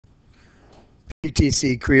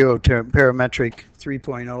PTC Creo Parametric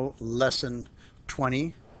 3.0 Lesson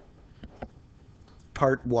 20,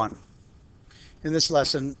 Part 1. In this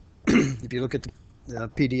lesson, if you look at the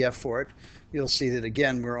PDF for it, you'll see that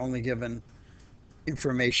again we're only given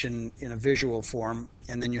information in a visual form,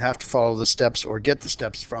 and then you have to follow the steps or get the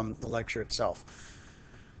steps from the lecture itself.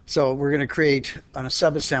 So we're going to create a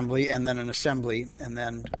subassembly and then an assembly, and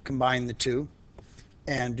then combine the two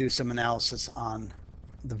and do some analysis on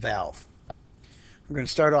the valve. We're going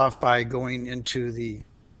to start off by going into the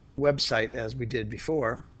website as we did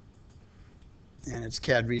before, and it's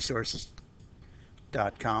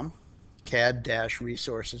cadresources.com,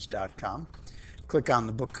 cad-resources.com. Click on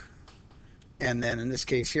the book, and then in this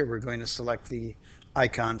case here we're going to select the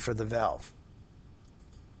icon for the valve.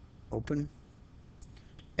 Open,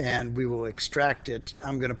 and we will extract it.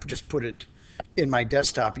 I'm going to just put it in my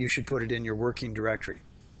desktop. You should put it in your working directory.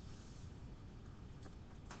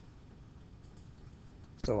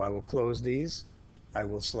 So I will close these. I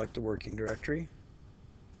will select the working directory.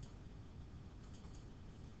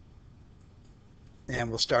 And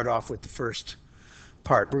we'll start off with the first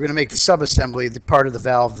part. We're going to make the subassembly the part of the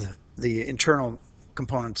valve, the internal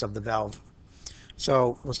components of the valve.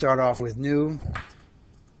 So we'll start off with new.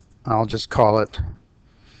 I'll just call it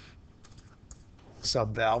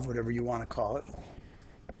subvalve, whatever you want to call it.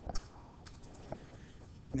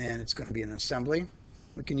 And it's going to be an assembly.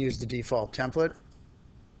 We can use the default template.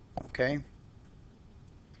 Okay.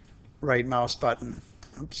 Right mouse button.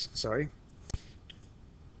 Oops, sorry.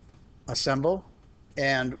 Assemble.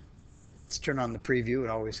 And let's turn on the preview. It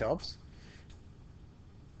always helps.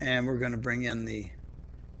 And we're going to bring in the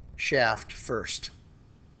shaft first.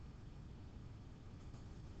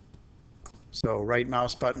 So right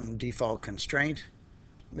mouse button, default constraint,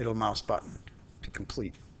 middle mouse button to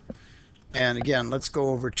complete. And again, let's go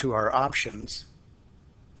over to our options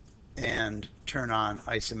and turn on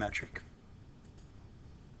isometric.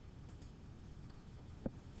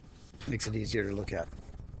 Makes it easier to look at.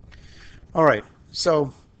 All right,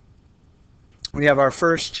 so we have our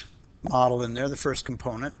first model in there, the first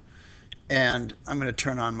component, and I'm going to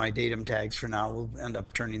turn on my datum tags for now. We'll end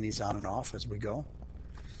up turning these on and off as we go.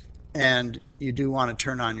 And you do want to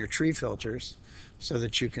turn on your tree filters so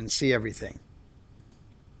that you can see everything.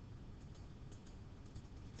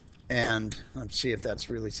 And let's see if that's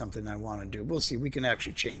really something I want to do. We'll see. We can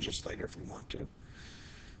actually change this later if we want to.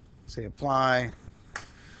 Say apply.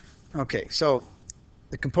 Okay, so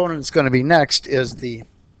the component that's going to be next is the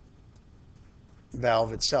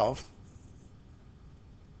valve itself.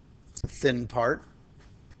 It's a thin part.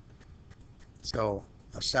 So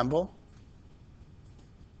assemble.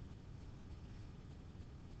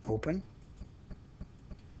 Open.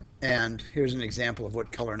 And here's an example of what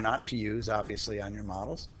color not to use, obviously, on your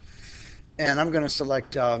models. And I'm going to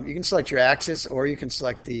select, you can select your axis or you can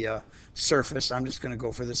select the surface. I'm just going to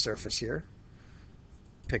go for the surface here.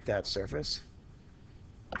 Pick that surface.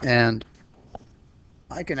 And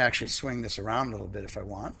I can actually swing this around a little bit if I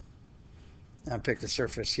want. I'll pick the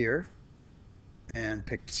surface here and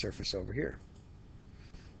pick the surface over here.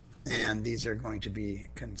 And these are going to be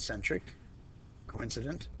concentric,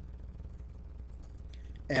 coincident.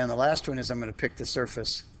 And the last one is I'm going to pick the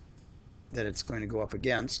surface that it's going to go up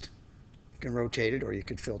against. You can rotate it or you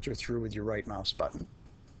could filter through with your right mouse button.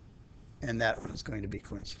 And that one is going to be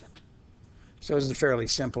coincident. So this is a fairly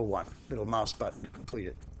simple one. Little mouse button to complete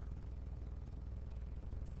it.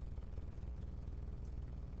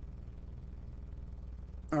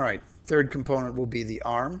 All right, third component will be the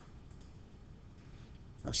arm.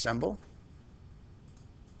 Assemble.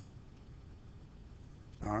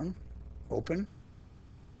 Arm. Open.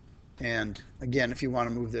 And again, if you want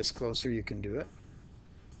to move this closer, you can do it.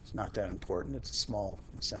 It's not that important. It's a small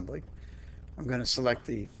assembly. I'm going to select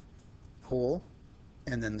the hole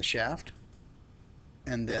and then the shaft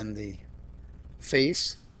and then the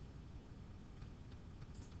face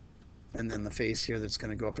and then the face here that's going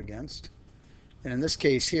to go up against. And in this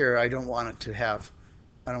case here, I don't want it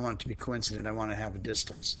to be coincident. I want to have a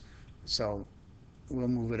distance. So we'll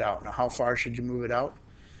move it out. Now, how far should you move it out?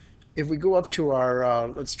 If we go up to our,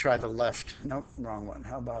 let's try the left. Nope, wrong one.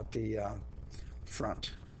 How about the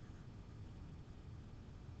front?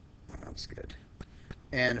 That's good.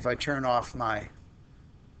 And if I turn off my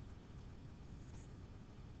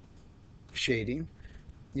shading,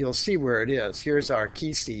 you'll see where it is. Here's our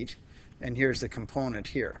key seat, and here's the component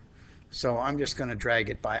here. So I'm just going to drag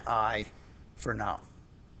it by eye for now,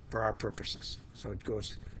 for our purposes. So it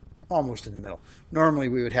goes almost in the middle. Normally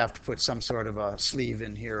we would have to put some sort of a sleeve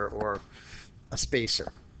in here or a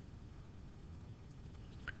spacer.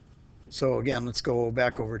 So again, let's go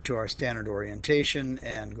back over to our standard orientation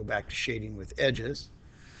and go back to shading with edges.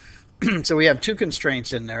 So we have two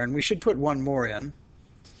constraints in there, and we should put one more in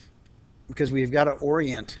because we've got to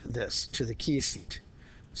orient this to the key seat.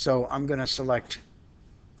 So I'm going to select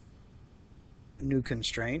new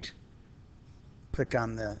constraint, click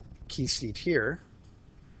on the key seat here,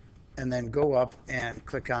 and then go up and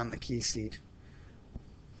click on the key seat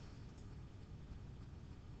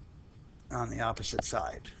on the opposite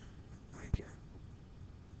side.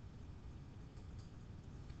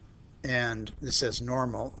 And this says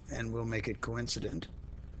normal, and we'll make it coincident.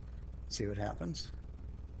 See what happens.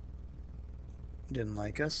 Didn't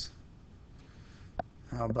like us.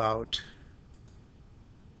 How about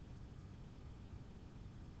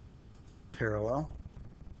parallel?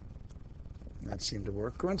 That seemed to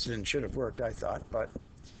work. Coincident should have worked, I thought, but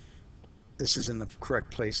this is in the correct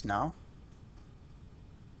place now.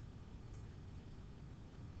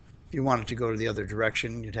 If you wanted to go to the other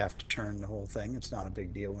direction, you'd have to turn the whole thing. It's not a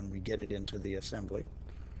big deal when we get it into the assembly.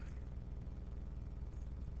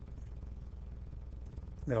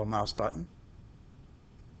 Middle mouse button.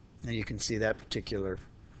 And you can see that particular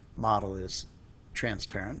model is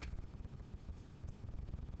transparent.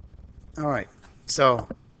 All right, so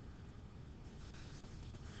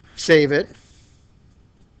save it.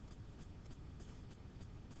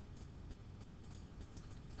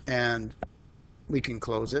 And we can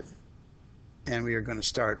close it. And we are going to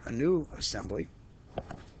start a new assembly.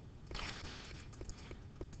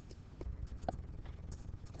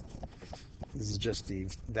 This is just the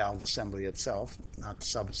valve assembly itself, not the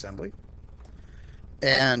sub-assembly.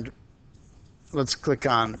 And let's click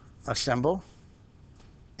on Assemble.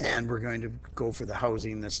 And we're going to go for the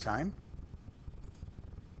housing this time.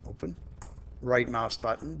 Open. Right mouse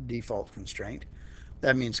button, default constraint.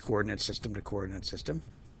 That means coordinate system to coordinate system.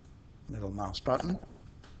 Middle mouse button.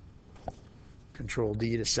 Control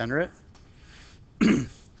D to center it.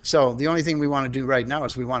 So the only thing we want to do right now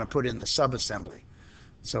is we want to put in the sub-assembly.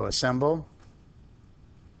 So assemble,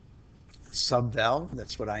 sub-valve,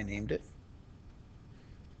 that's what I named it.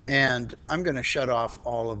 And I'm going to shut off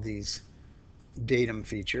all of these datum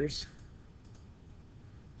features.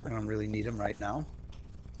 I don't really need them right now.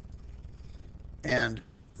 And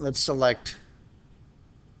let's select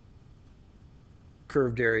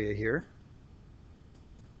curved area here.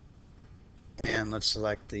 And let's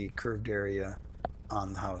select the curved area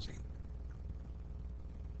on the housing.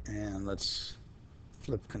 And let's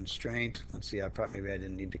flip constraint. Let's see, maybe I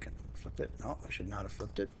didn't need to flip it. No, I should not have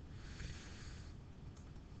flipped it.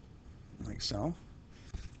 Like so.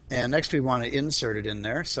 And next we want to insert it in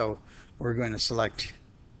there. So we're going to select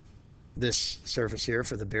this surface here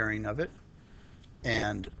for the bearing of it.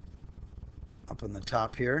 And up on the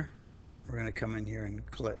top here, we're going to come in here and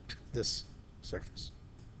click this surface.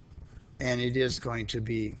 And it is going to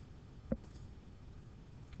be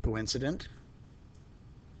coincident.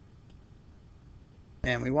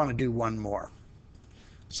 And we want to do one more.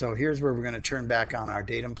 So here's where we're going to turn back on our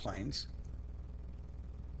datum planes.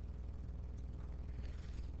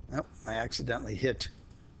 Nope, I accidentally hit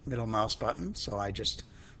middle mouse button, so I just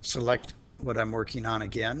select what I'm working on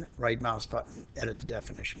again, right mouse button, edit the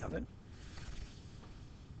definition of it.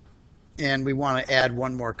 And we want to add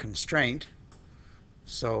one more constraint.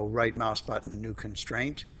 So right mouse button, new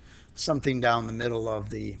constraint, something down the middle of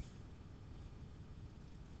the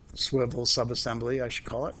swivel subassembly, I should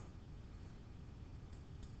call it,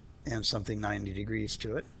 and something 90 degrees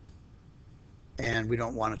to it. And we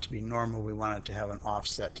don't want it to be normal, we want it to have an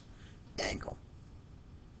offset angle.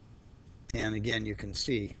 And again, you can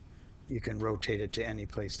see, you can rotate it to any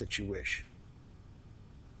place that you wish.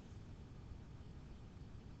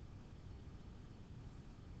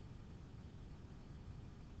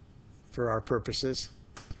 For our purposes,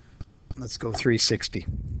 let's go 360.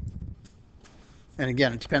 And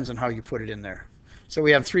again, it depends on how you put it in there. So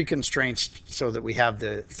we have three constraints so that we have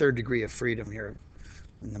the third degree of freedom here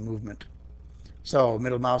in the movement. So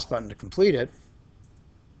middle mouse button to complete it.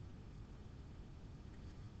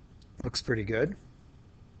 Looks pretty good.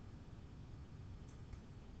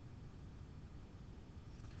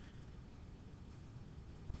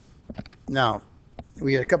 Now,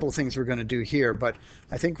 we got a couple of things we're going to do here, but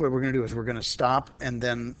I think what we're going to do is we're going to stop and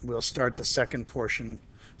then we'll start the second portion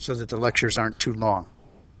so that the lectures aren't too long.